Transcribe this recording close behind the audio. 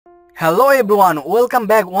Hello everyone, welcome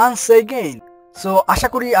back once again. So আশা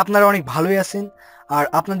করি আপনারা অনেক ভালোই আছেন আর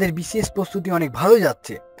আপনাদের বিসিএস প্রস্তুতি অনেক ভালোই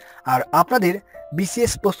যাচ্ছে। আর আপনাদের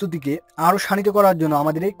বিসিএস প্রস্তুতিকে আরও শানিত করার জন্য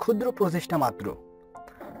আমাদের এই ক্ষুদ্র প্রচেষ্টা মাত্র।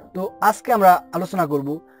 তো আজকে আমরা আলোচনা করব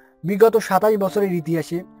বিগত 27 বছরের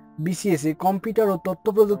ইতিহাসে বিসিএসে কম্পিউটার ও তথ্য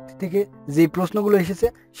প্রযুক্তি থেকে যে প্রশ্নগুলো এসেছে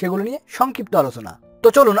সেগুলো নিয়ে সংক্ষিপ্ত আলোচনা। তো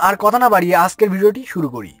চলুন আর কথা না বাড়িয়ে আজকের ভিডিওটি শুরু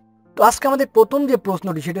করি। তো আজকে আমাদের প্রথম যে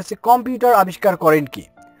প্রশ্নটি সেটা হচ্ছে কম্পিউটার আবিষ্কার করেন কে?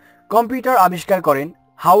 কম্পিউটার আবিষ্কার করেন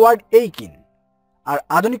হাওয়ার্ড এইকিন। আর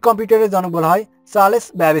আধুনিক কম্পিউটারের জনক বলা হয় চার্লস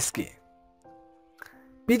ব্যাবেজকে।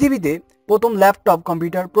 পৃথিবীতে প্রথম ল্যাপটপ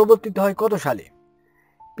কম্পিউটার প্রবর্তিত হয় কত সালে?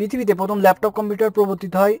 পৃথিবীতে প্রথম ল্যাপটপ কম্পিউটার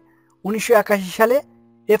প্রবর্তিত হয় 1981 সালে।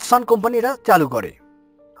 এপসন কোম্পানি এটা চালু করে।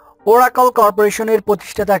 ওরাকল কর্পোরেশনের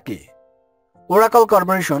প্রতিষ্ঠাতা কে? ওরাকল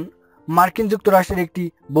কর্পোরেশন মার্কিন যুক্তরাষ্ট্রের একটি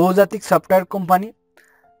বহুজাতিক সফটওয়্যার কোম্পানি।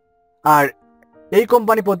 আর এই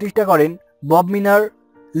কোম্পানি প্রতিষ্ঠা করেন বব মিনার,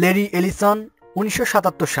 লেরি এলিসন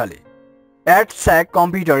 1977 সালে। অ্যাটস্যাক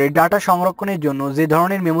কম্পিউটারে ডাটা সংরক্ষণের জন্য যে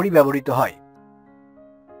ধরনের মেমরি ব্যবহৃত হয়?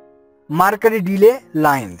 Mercury delay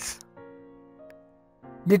lines.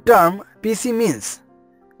 The term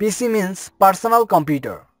PC means personal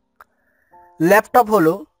computer. Laptop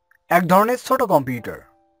হলো এক ধরনের ছোট কম্পিউটার।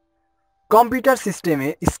 কম্পিউটার সিস্টেমে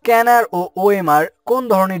স্ক্যানার ও ওএমআর কোন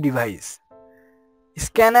ধরনের ডিভাইস?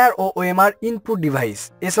 স্ক্যানার ও ওএমআর ইনপুট ডিভাইস।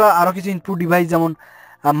 এছাড়া আরও কিছু ইনপুট ডিভাইস যেমন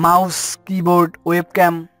মাউস, কিবোর্ড,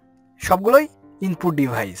 ওয়েবক্যাম সবগুলোই ইনপুট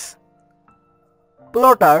ডিভাইস।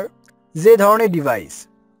 প্লটার যে ধরনের ডিভাইস?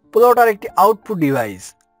 প্লটার একটি আউটপুট ডিভাইস।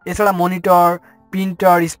 এছাড়া monitor,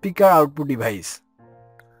 printer, speaker output device.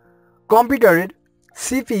 কম্পিউটারের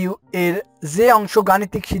সিপিইউ এর যে অংশ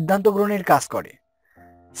গাণিতিক সিদ্ধান্ত গ্রহণের কাজ করে?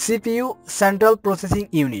 CPU central processing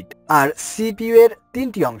unit. আর সিপিইউ এর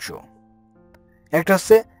তিনটি অংশ, একটা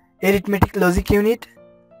হচ্ছে এরিথমেটিক লজিক ইউনিট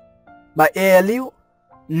বা এএলইউ,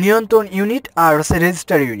 নিয়ন্ত্রণ ইউনিট আর হচ্ছে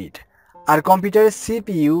রেজিস্টার ইউনিট। আর কম্পিউটারের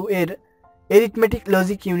সিপিইউ এর এরিথমেটিক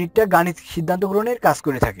লজিক ইউনিটটা গাণিতিক সিদ্ধান্ত গ্রহণের কাজ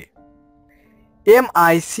করে থাকে।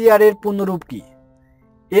 এমআইসিআর এর পূর্ণরূপ কি?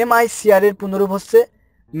 এমআইসিআর এর পূর্ণরূপ হচ্ছে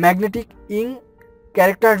ম্যাগনেটিক ইং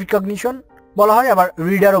ক্যারেক্টার রিকগনিশন বলা হয়, আবার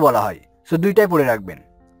রিডারও বলা হয়। সো দুইটাই পড়ে রাখবেন।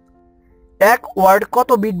 এক ওয়ার্ড কত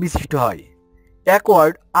বিট বিশিষ্ট হয়? এক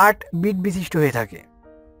ওয়ার্ড 8 বিট বিশিষ্ট হয়ে থাকে।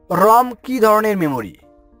 রম কি ধরনের মেমোরি?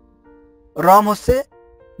 রম হচ্ছে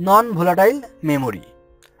নন ভোলাটাইল মেমোরি।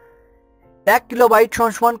 1 কিলোবাইট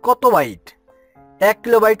সমান কত বাইট? 1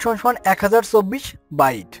 কিলোবাইট সমান 1024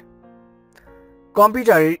 বাইট।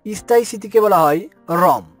 কম্পিউটারের স্থায়ী স্মৃতিকে বলা হয়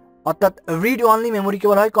রম, অর্থাৎ রিড অনলি মেমোরিকে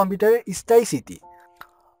বলা হয় কম্পিউটারের স্থায়ী স্মৃতি।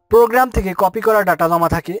 প্রোগ্রাম থেকে কপি করা ডাটা জমা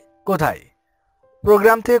থাকে কোথায়?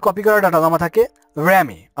 প্রোগ্রাম থেকে কপি করা ডাটা জমা থাকে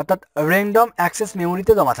র্যামে, অর্থাৎ র্যান্ডম অ্যাক্সেস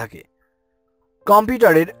মেমোরিতে জমা থাকে।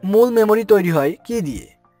 কম্পিউটারের মূল মেমোরি তৈরি হয় কি দিয়ে?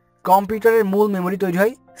 কম্পিউটারের মূল মেমোরি তৈরি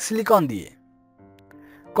হয় সিলিকন দিয়ে।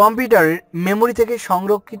 কম্পিউটারের মেমোরি থেকে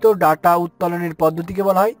সংরক্ষিত ডাটা উত্তোলনের পদ্ধতিকে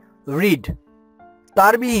বলা হয় রিড।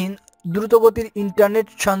 তারবিহীন দ্রুতগতির ইন্টারনেট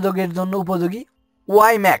সংযোগের জন্য উপযোগী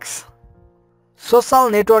WiMAX. Social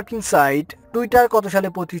networking site Twitter কত সালে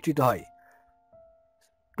প্রতিষ্ঠিত হয়?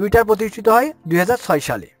 টুইটার প্রতিষ্ঠিত হয় 2006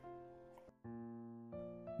 সালে।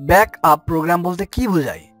 ব্যাকআপ প্রোগ্রাম বলতে কি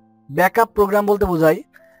বোঝায়? ব্যাকআপ প্রোগ্রাম বলতে বোঝায়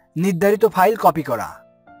নির্ধারিত ফাইল কপি করা।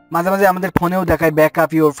 মাঝে মাঝে আমাদের ফোনেও দেখায় ব্যাকআপ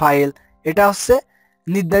ইউর ফাইল। এটা হচ্ছে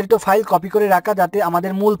নির্ধারিত ফাইল কপি করে রাখা, যাতে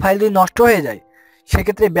আমাদের মূল ফাইল যদি নষ্ট হয়ে যায়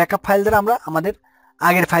সেক্ষেত্রে ব্যাকআপ ফাইল দ্বারা আমরা আমাদের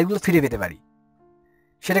আগের ফাইলগুলো ফিরে পেতে পারি।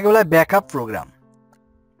 সেটাকে বলা হয় ব্যাকআপ প্রোগ্রাম।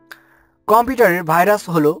 কম্পিউটারের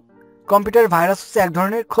ভাইরাস হচ্ছে এক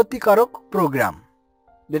ধরনের ক্ষতিকারক প্রোগ্রাম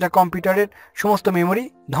যেটা কম্পিউটারের সমস্ত মেমোরি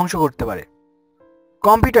ধ্বংস করতে পারে।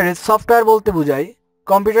 কম্পিউটারের সফটওয়্যার বলতে বোঝায়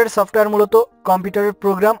কম্পিউটারের সফটওয়্যার মূলত কম্পিউটারের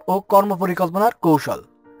প্রোগ্রাম ও কর্মপরিকল্পনার কৌশল।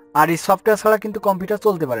 আর এই সফটওয়্যার ছাড়া কিন্তু কম্পিউটার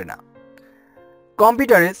চলতে পারে না।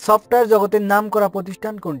 কম্পিউটারের সফটওয়্যার জগতের নাম করা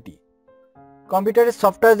প্রতিষ্ঠান কোনটি? কম্পিউটারের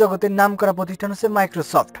সফটওয়্যার জগতের নাম করা প্রতিষ্ঠান হচ্ছে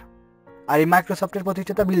মাইক্রোসফট। আর এই মাইক্রোসফটের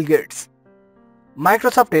প্রতিষ্ঠাতা বিল গেটস।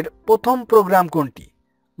 মাইক্রোসফটের প্রথম প্রোগ্রাম কোনটি?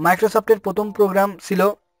 মাইক্রোসফটের প্রথম প্রোগ্রাম ছিল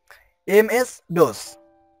এমএস ডোস,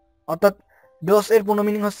 অর্থাৎ ডোস এর পূর্ণ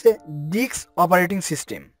মিনিং হচ্ছে ডিক্স অপারেটিং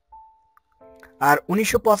সিস্টেম। আর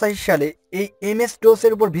 1985 সালে এই এমএস ডোস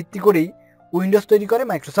এর উপর ভিত্তি করেই উইন্ডোজ তৈরি করে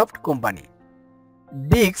মাইক্রোসফট কোম্পানি।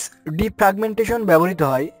 ডিক্স ডিফ্র্যাগমেন্টেশন ব্যবহৃত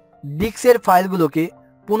হয় ডিক্সের ফাইলগুলোকে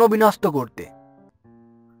পুনর্বিন্যস্ত করতে।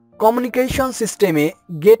 কমিউনিকেশন সিস্টেমে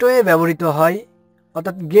গেটওয়ে ব্যবহৃত হয়,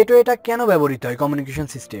 অর্থাৎ গেটওয়েটা কেন ব্যবহৃত হয় কমিউনিকেশন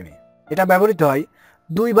সিস্টেমে? এটা ব্যবহৃত হয়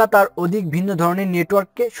 2 বা তার অধিক ভিন্ন ধরনের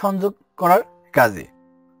নেটওয়ার্ককে সংযোগ করার কাজে।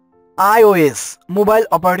 আইওএস মোবাইল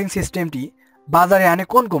অপারেটিং সিস্টেমটি বাজারে আনে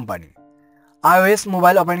কোন কোম্পানি? আইওএস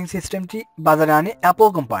মোবাইল অপারেটিং সিস্টেমটি বাজারে আনে অ্যাপল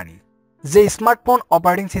কোম্পানি। যে স্মার্টফোন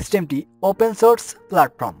অপারেটিং সিস্টেমটি ওপেন সোর্স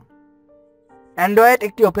প্ল্যাটফর্ম। অ্যান্ড্রয়েড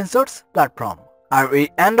একটি ওপেন সোর্স প্ল্যাটফর্ম, আর এই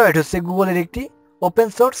অ্যান্ড্রয়েড হচ্ছে গুগলের একটি ওপেন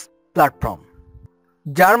সোর্স প্ল্যাটফর্ম,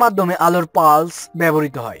 যার মাধ্যমে আলোর পালস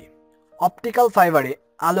ব্যবহৃত হয়। অপটিক্যাল ফাইবারে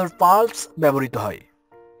আলোর পালস ব্যবহৃত হয়।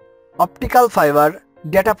 অপটিক্যাল ফাইবার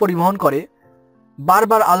ডেটা পরিবহন করে।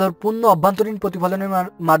 বারবার আলোর পূর্ণ অভ্যন্তরীণ প্রতিফলনের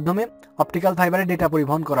মাধ্যমে অপটিক্যাল ফাইবারে ডেটা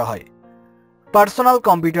পরিবহন করা হয়। পার্সোনাল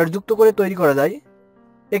কম্পিউটার যুক্ত করে তৈরি করা যায়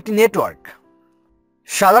একটি নেটওয়ার্ক।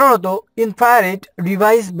 সাধারণত ইনফ্রারেড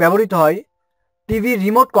ডিভাইস ব্যবহৃত হয় টিভি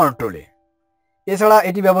রিমোট কন্ট্রোলে। এছাড়া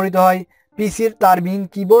এটি ব্যবহৃত হয় পিসির তারবিহীন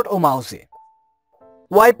কিবোর্ড ও মাউসে।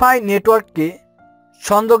 ওয়াইফাই নেটওয়ার্ককে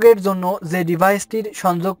সংযোগের জন্য যে ডিভাইসটির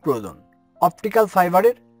সংযোগ প্রয়োজন, অপটিক্যাল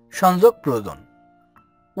ফাইবারের সংযোগ প্রয়োজন।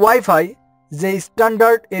 ওয়াইফাই যে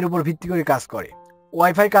স্ট্যান্ডার্ড এর উপর ভিত্তি করে কাজ করে।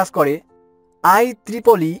 ওয়াইফাই কাজ করে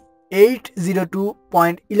IEEE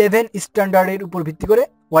 802.11 স্ট্যান্ডার্ডের উপর ভিত্তি করে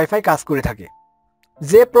ওয়াইফাই কাজ করে থাকে।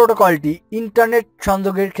 যে প্রোটোকলটি ইন্টারনেট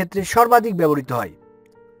সংযোগের ক্ষেত্রে সর্বাধিক ব্যবহৃত হয়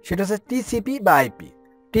সেটা হচ্ছে টিসিপি বা আইপি।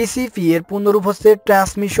 টিসিপি এর পূর্ণরূপ হচ্ছে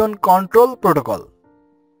ট্রান্সমিশন কন্ট্রোল প্রোটোকল।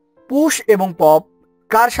 পুশ এবং পপ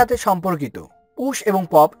কার সাথে সম্পর্কিত? পুশ এবং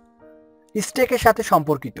পপ স্ট্যাকের সাথে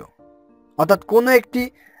সম্পর্কিত, অর্থাৎ কোনো একটি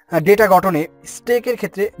ডেটা গঠনে স্ট্যাকের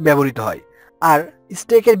ক্ষেত্রে ব্যবহৃত হয়। আর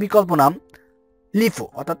স্ট্যাকের বিকল্প নাম লিফো,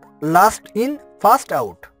 অর্থাৎ last in first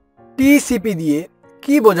out. TCP দিয়ে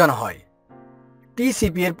কি বোঝানো হয়?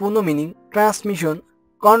 টিসিপি এর পূর্ণ মিনিং ট্রান্সমিশন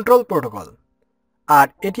কন্ট্রোল প্রোটোকল, আর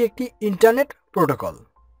এটি একটি ইন্টারনেট প্রোটোকল।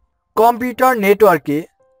 কম্পিউটার নেটওয়ার্কে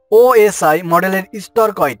ওএসআই মডেলের স্তর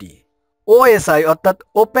কয়টি? ওএসআই অর্থাৎ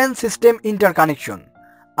ওপেন সিস্টেম ইন্টারকানেকশন,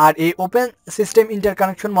 আর এই ওপেন সিস্টেম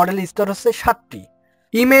ইন্টারকানেকশন মডেলের স্তর হচ্ছে 7টি।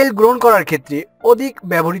 ইমেইল গ্রহণ করার ক্ষেত্রে অধিক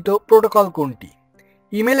ব্যবহৃত প্রোটোকল কোনটি?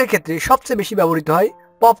 ইমেইলের ক্ষেত্রে সবচেয়ে বেশি ব্যবহৃত হয়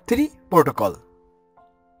POP3 প্রোটোকল।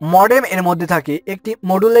 মডেম এর মধ্যে থাকে একটি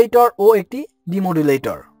মডুলেটর ও একটি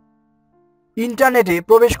ডিমডুলেটর। ইন্টারনেটে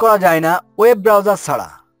প্রবেশ করা যায় না ওয়েব ব্রাউজার ছাড়া,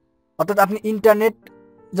 অর্থাৎ আপনি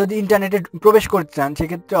ইন্টারনেটে প্রবেশ করতে চান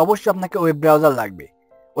সেক্ষেত্রে অবশ্যই আপনাকে ওয়েব ব্রাউজার লাগবে।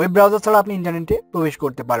 ওয়েব ব্রাউজার ছাড়া আপনি ইন্টারনেটে প্রবেশ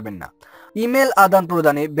করতে পারবেন না। ইমেল আদান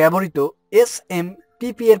প্রদানে ব্যবহৃত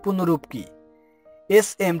SMTP এর পূর্ণরূপ কি?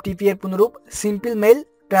 SMTP এর পূর্ণরূপ সিম্পল মেইল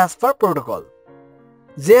ট্রান্সফার প্রোটোকল।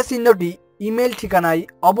 যে চিহ্নটি ইমেল ঠিকানায়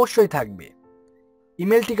অবশ্যই থাকবে,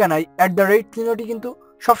 ইমেল ঠিকানায় @ চিহ্নটি কিন্তু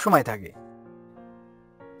সবসময় থাকে।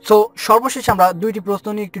 সো সর্বশেষ আমরা দুইটি প্রশ্ন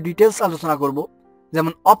নিয়ে একটু ডিটেলস আলোচনা করব,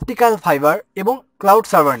 যেমন অপটিক্যাল ফাইবার এবং ক্লাউড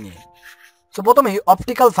সার্ভার নিয়ে। সো প্রথমেই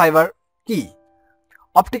অপটিক্যাল ফাইবার কি?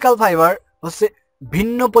 অপটিক্যাল ফাইবার হচ্ছে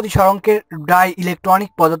ভিন্ন প্রতিসরঙ্কের ডাই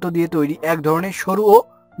ইলেকট্রনিক পদার্থ দিয়ে তৈরি এক ধরনের সরু ও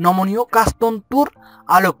নমনীয় কাঁচতন্তুর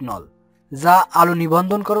আলোক নল, যা আলো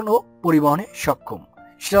নিবন্ধনকরণ ও পরিবহনে সক্ষম।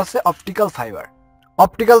 সেটা হচ্ছে অপটিক্যাল ফাইবার।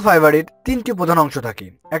 অপটিক্যাল ফাইবারের 3টি প্রধান অংশ থাকে,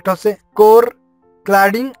 একটা হচ্ছে কোর,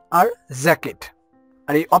 ক্লাডিং আর জ্যাকেট।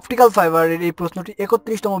 আর এই অপটিক্যাল ফাইবারের এই প্রশ্নটি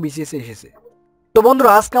 31তম BCS এসেছে। তো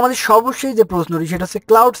বন্ধুরা, আজকে আমাদের সর্বশেষ যে প্রশ্নটি সেটা হচ্ছে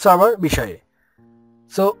ক্লাউড সার্ভার বিষয়ে।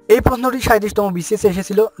 সো এই প্রশ্নটি 37তম BCS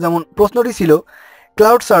এসেছিল। যেমন প্রশ্নটি ছিল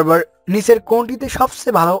ক্লাউড সার্ভার নিচের কোনটিতে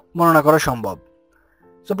সবচেয়ে ভালো বর্ণনা করা সম্ভব?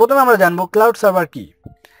 সো প্রথমে আমরা জানবো ক্লাউড সার্ভার কি।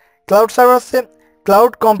 ক্লাউড সার্ভার হচ্ছে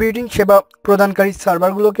ক্লাউড কম্পিউটিং সেবা প্রদানকারী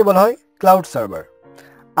সার্ভারগুলোকে বলা হয় ক্লাউড সার্ভার।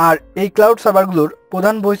 আর এই ক্লাউড সার্ভারগুলোর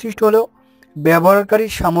প্রধান বৈশিষ্ট্য হলো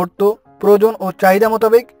ব্যবহারকারীর সামর্থ্য, প্রয়োজন ও চাহিদা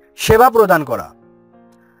মোতাবেক সেবা প্রদান করা।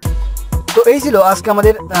 তো এই ছিল আজকে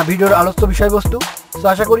আমাদের ভিডিওর আলোচ্য বিষয়বস্তু। তো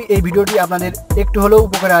আশা করি এই ভিডিওটি আপনাদের একটু হলেও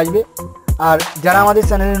উপকারে আসবে। আর যারা আমাদের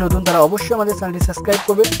চ্যানেলে নতুন তারা অবশ্যই আমাদের চ্যানেলটি সাবস্ক্রাইব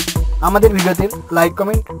করবেন, আমাদের ভিডিওতে লাইক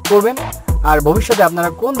কমেন্ট করবেন। আর ভবিষ্যতে আপনারা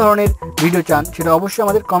কোন ধরনের ভিডিও চান সেটা অবশ্যই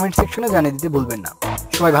আমাদের কমেন্ট সেকশনে জানিয়ে দিতে ভুলবেন না।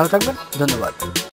 সবাই ভালো থাকবেন, ধন্যবাদ।